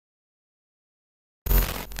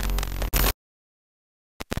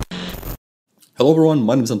Hello everyone,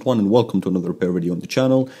 my name is Antoine and welcome to another repair video on the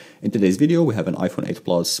channel. In today's video we have an iPhone 8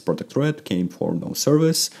 Plus product thread, came for no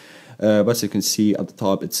service. But as you can see at the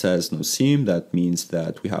top it says no SIM. That means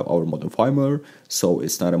that we have our modem firmware, so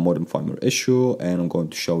it's not a modem firmware issue, and I'm going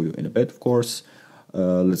to show you in a bit, of course.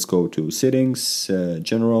 Let's go to settings,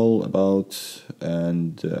 general, about,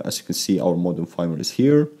 and as you can see our modem firmware is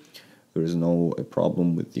here. There is no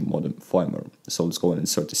problem with the modem firmware. So let's go and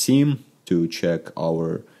insert the SIM to check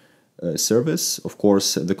our service. Of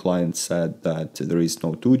course, the client said that there is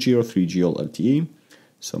no 2G or 3G or LTE.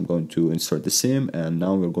 So I'm going to insert the SIM, and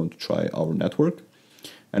now we're going to try our network.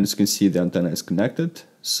 And as you can see, the antenna is connected,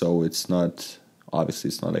 so it's not, obviously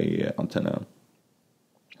it's not a antenna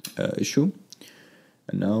issue.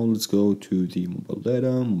 And now let's go to the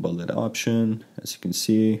mobile data option. As you can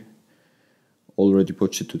see, already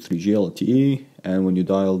pushed it to 3G LTE, and when you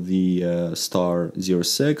dial the star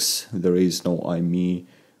 06, there is no IMEI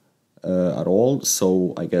at all,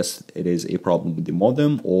 so I guess it is a problem with the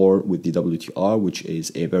modem or with the WTR, which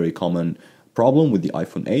is a very common problem with the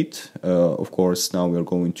iPhone 8. Of course, now we are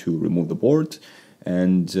going to remove the board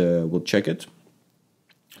and we'll check it,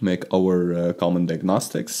 make our common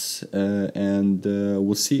diagnostics, and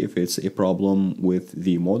we'll see if it's a problem with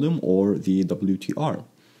the modem or the WTR.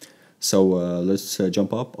 So let's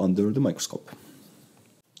jump up under the microscope.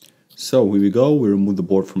 So here we go, we remove the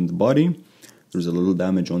board from the body. There's a little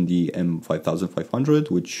damage on the M5500,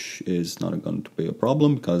 which is not going to be a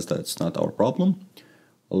problem because that's not our problem.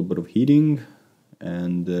 A little bit of heating,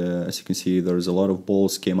 and as you can see, there's a lot of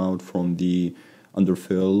balls came out from the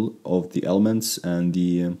underfill of the elements and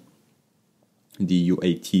the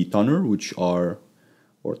UAT toner, which are,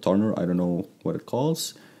 or toner, I don't know what it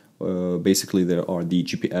calls. Basically, there are the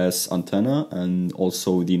GPS antenna and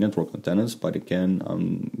also the network antennas, but again,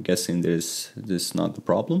 I'm guessing this is not the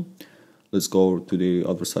problem. Let's go to the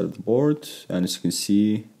other side of the board, and as you can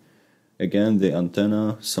see, again, the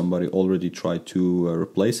antenna, somebody already tried to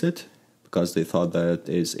replace it because they thought that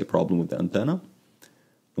is a problem with the antenna.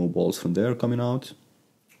 No balls from there coming out.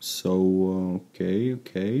 So, okay,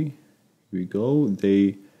 here we go.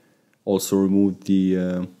 They also removed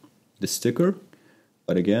the sticker,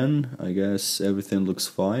 but again, I guess everything looks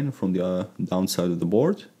fine from the downside of the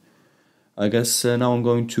board. I guess now I'm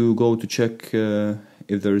going to go to check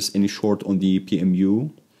if there is any short on the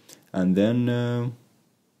PMU, and then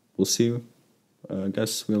we'll see. I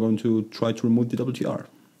guess we're going to try to remove the WTR.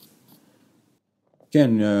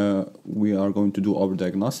 Again, we are going to do our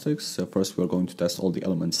diagnostics. First, we are going to test all the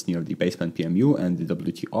elements near the baseband PMU and the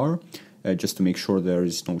WTR, just to make sure there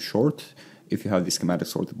is no short. If you have the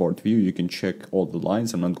schematics or the board view, you can check all the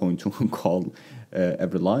lines. I'm not going to call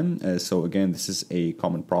every line. So again, this is a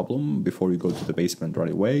common problem. Before you go to the baseband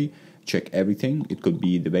right away, check everything. It could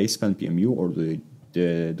be the baseband PMU or the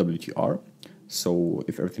WTR. So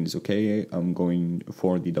if everything is okay, I'm going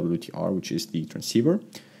for the WTR, which is the transceiver.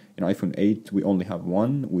 In iPhone 8, we only have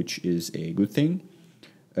one, which is a good thing.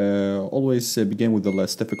 Always begin with the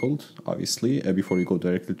less difficult, obviously, before you go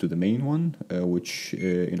directly to the main one, which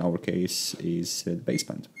in our case is the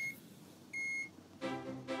baseband.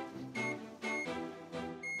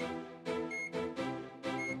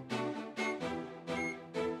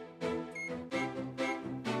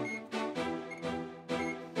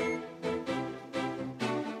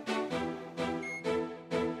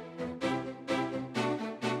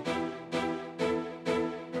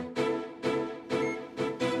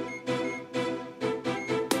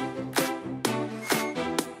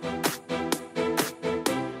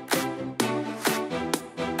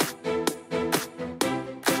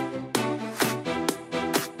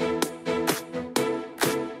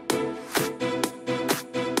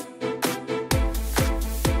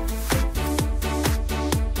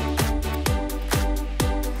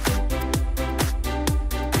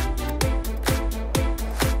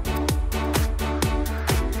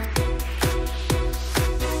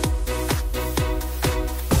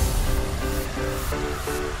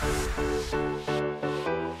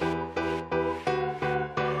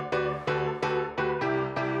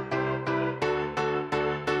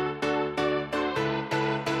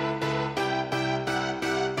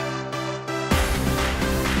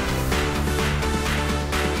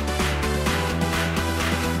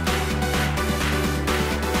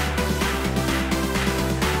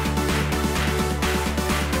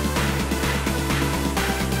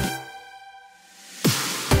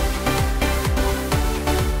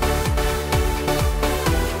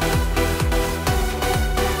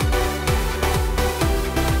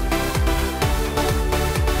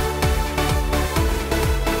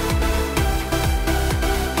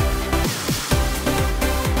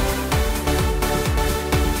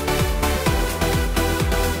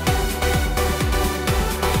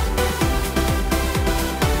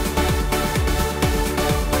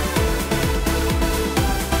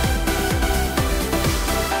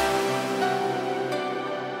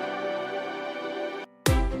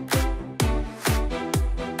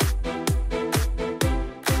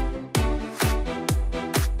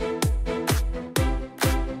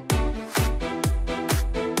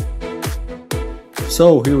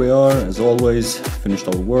 So here we are, as always, finished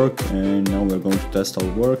our work, and now we're going to test our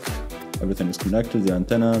work. Everything is connected, the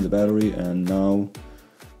antenna, the battery, and now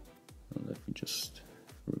let me just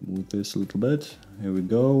remove this a little bit. Here we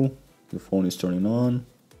go, the phone is turning on,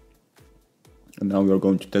 and now we are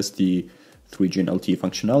going to test the 3G and LTE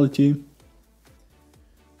functionality.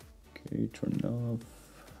 Okay, turning off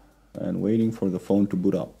and waiting for the phone to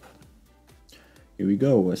boot up. Here we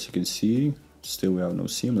go. As you can see, still we have no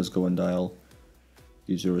SIM. Let's go and dial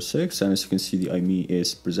D06, and as you can see, the IMEI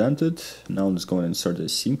is presented. Now let's go and insert a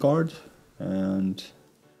SIM card, and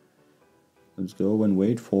let's go and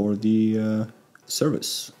wait for the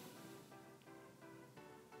service.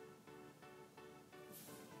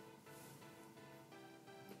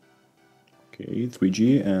 Okay,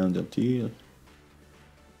 3G and LTE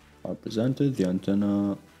are presented. The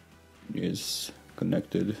antenna is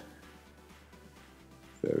connected.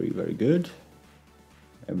 Very good.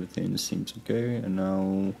 Everything seems okay, and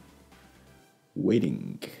now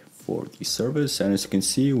waiting for the service. And as you can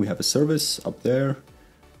see, we have a service up there.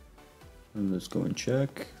 And let's go and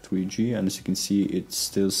check 3G, and as you can see, it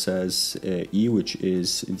still says E, which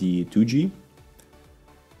is the 2G.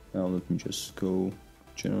 Now let me just go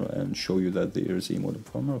general and show you that there's a modem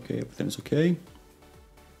firmware. Okay, everything is okay.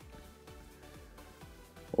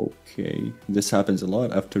 Okay, this happens a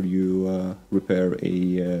lot after you repair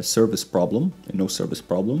a service problem, a no service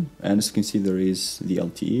problem. And as you can see, there is the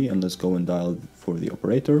LTE, and let's go and dial for the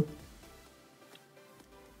operator.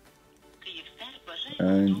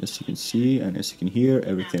 And as you can see, and as you can hear,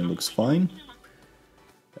 everything looks fine.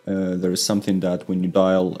 There is something that when you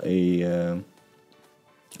dial a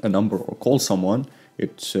number or call someone,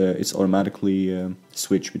 it's automatically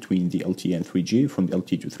switch between the LTE and 3G, from the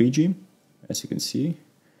LTE to 3G. As you can see,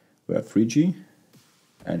 we have 3G,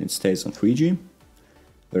 and it stays on 3G.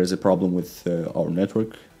 There is a problem with our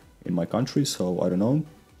network in my country, so I don't know.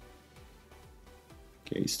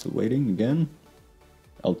 Okay, still waiting again.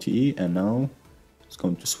 LTE, and now it's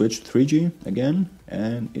going to switch to 3G again,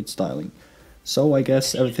 and it's dialing. So I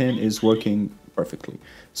guess everything is working perfectly.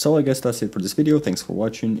 So I guess that's it for this video. Thanks for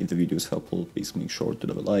watching. If the video is helpful, please make sure to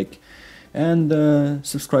leave a like and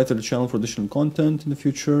subscribe to the channel for additional content in the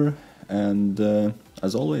future. And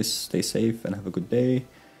as always, stay safe and have a good day,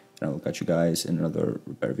 and I will catch you guys in another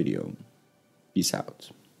repair video. Peace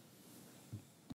out.